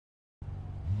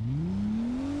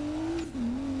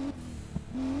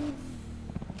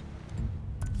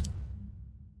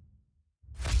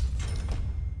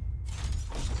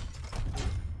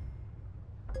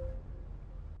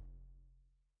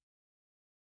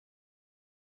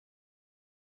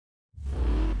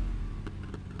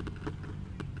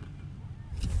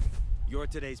You're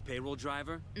today's payroll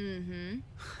driver? Mm-hmm.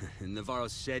 Navarro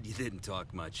said you didn't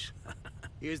talk much.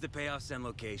 Here's the payoffs and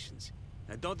locations.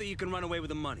 Now, don't think you can run away with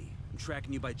the money. I'm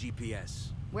tracking you by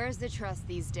GPS. Where's the trust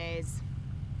these days?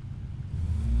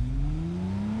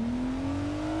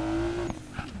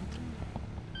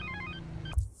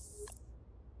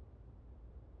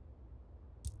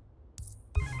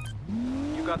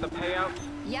 You got the payouts?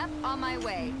 Yep, on my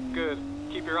way. Good.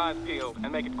 Keep your eyes peeled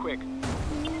and make it quick.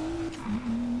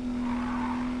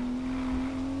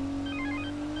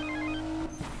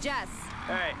 Jess.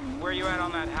 Hey, where you at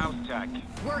on that house tech?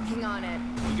 Working on it.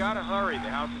 You gotta hurry, the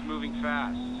house is moving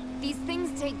fast. These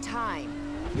things take time.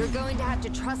 You're going to have to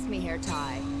trust me here,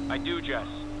 Ty. I do, Jess.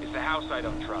 It's the house I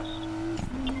don't trust.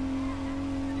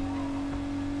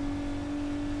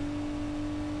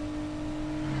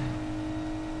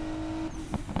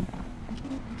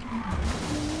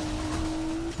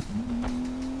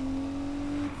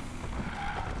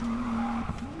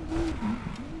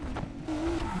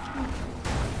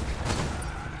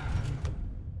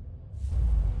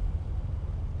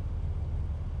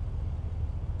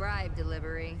 Bribe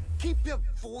delivery. Keep your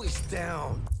voice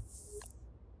down.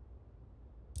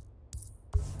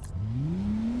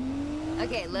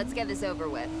 Okay, let's get this over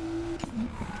with.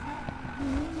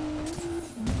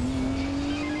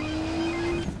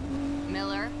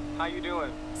 Miller? How you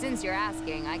doing? Since you're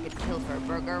asking, I could kill for a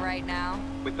burger right now.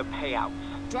 With the payouts.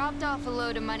 Dropped off a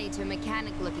load of money to a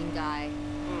mechanic-looking guy.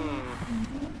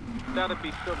 That'd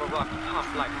be Silver Rock's top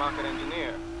flight market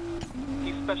engineer.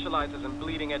 He specializes in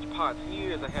bleeding-edge parts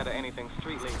years ahead of anything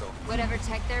street legal. Whatever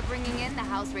tech they're bringing in, the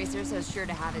house racers are sure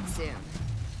to have it soon.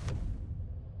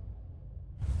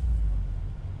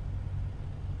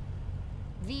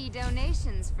 The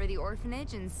donations for the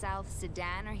orphanage in South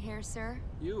Sudan are here, sir.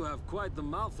 You have quite the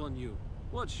mouth on you.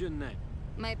 What's your name?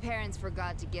 My parents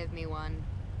forgot to give me one.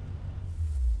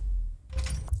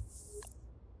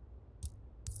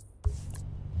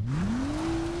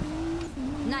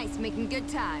 Nice, making good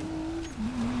time.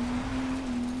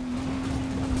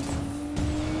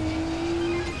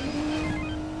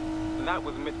 That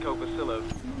was Mitko Vasilov,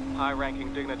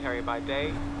 high-ranking dignitary by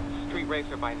day, street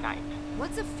racer by night.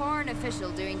 What's a foreign official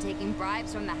doing taking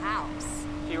bribes from the house?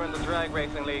 He runs a drag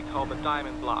racing league called the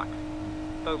Diamond Block.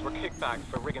 Those were kickbacks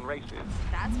for rigging races.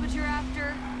 That's what you're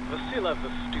after? Vasilov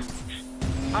the stooge.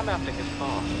 I'm after his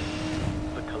boss,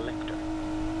 the collector.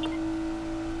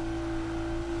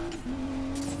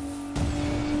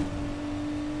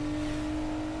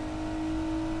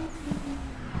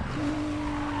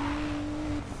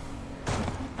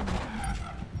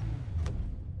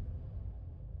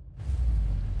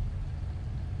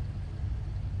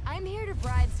 I'm here to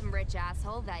bribe some rich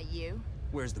asshole, that you?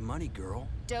 Where's the money, girl?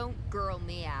 Don't girl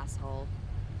me, asshole.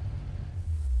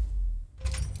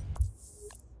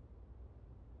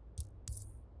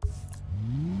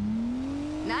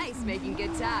 Nice, making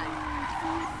good time.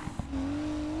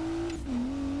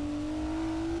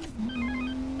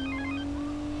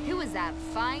 Who was that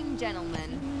fine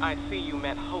gentleman? I see you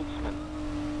met Holtzman.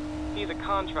 He's a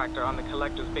contractor on the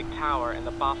Collector's big tower and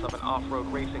the boss of an off-road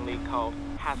racing league called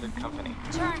Hazard Company.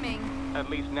 Charming. At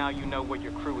least now you know what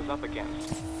your crew is up against.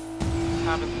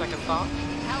 Having second thoughts?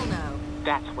 Hell no.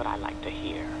 That's what I like to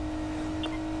hear.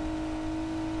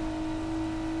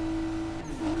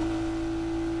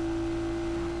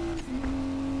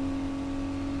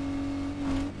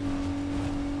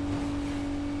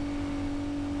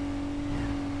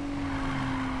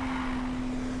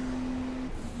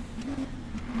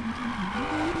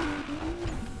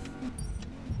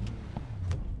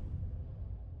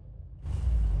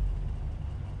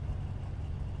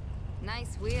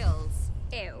 Nice wheels.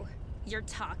 Ew. You're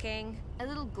talking? A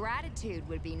little gratitude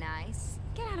would be nice.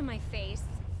 Get out of my face.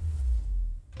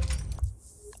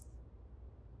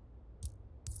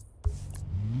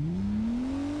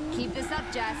 Keep this up,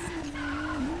 Jess.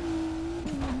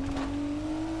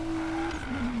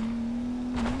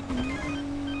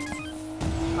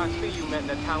 I see you met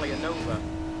Natalia Nova.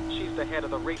 She's the head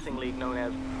of the racing league known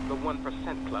as the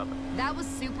 1% Club. That was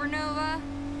Supernova?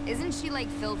 Isn't she like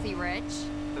filthy rich?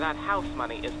 That house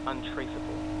money is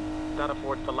untraceable. That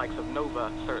affords the likes of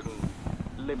Nova certain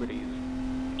liberties.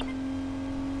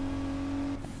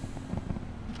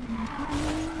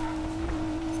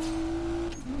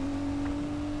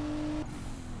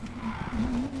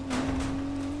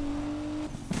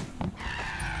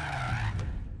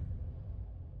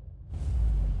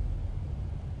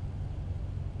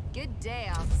 Good day,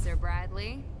 Officer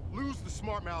Bradley. Lose the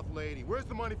smart mouth lady. Where's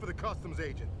the money for the customs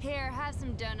agent? Here, have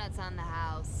some donuts on the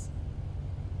house.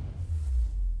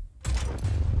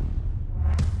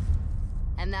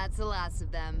 And that's the last of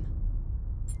them.